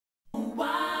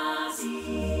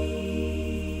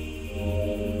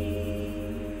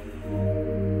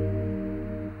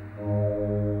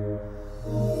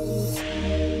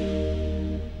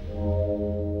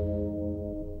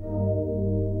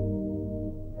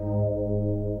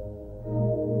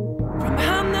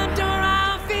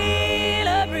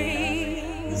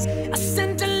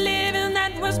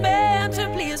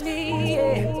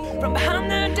From behind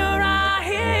the door I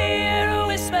hear a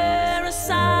whisper, a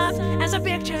sigh, as a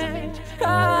picture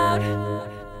caught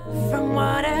from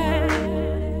water,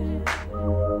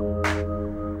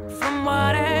 from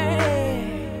water.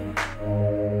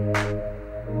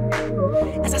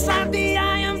 As I slide the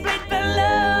iron plate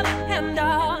below the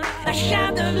handle, a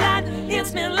shaft of light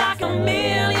hits me like a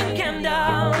million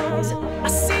candles. I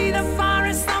see the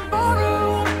forest on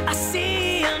ballroom, I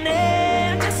see an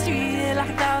empty street like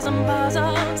 1,000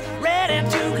 puzzles ready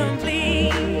to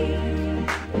complete.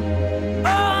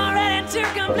 Oh, ready to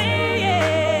complete,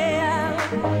 yeah.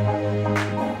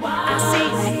 I see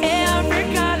every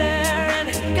color and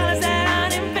colors that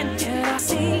I invented. I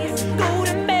see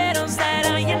golden medals that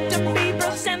are yet to be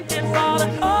presented for the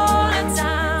only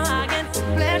time I get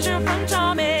pleasure from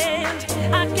torment.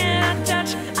 I cannot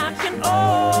touch, I can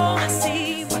only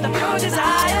see what the pure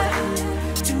desire.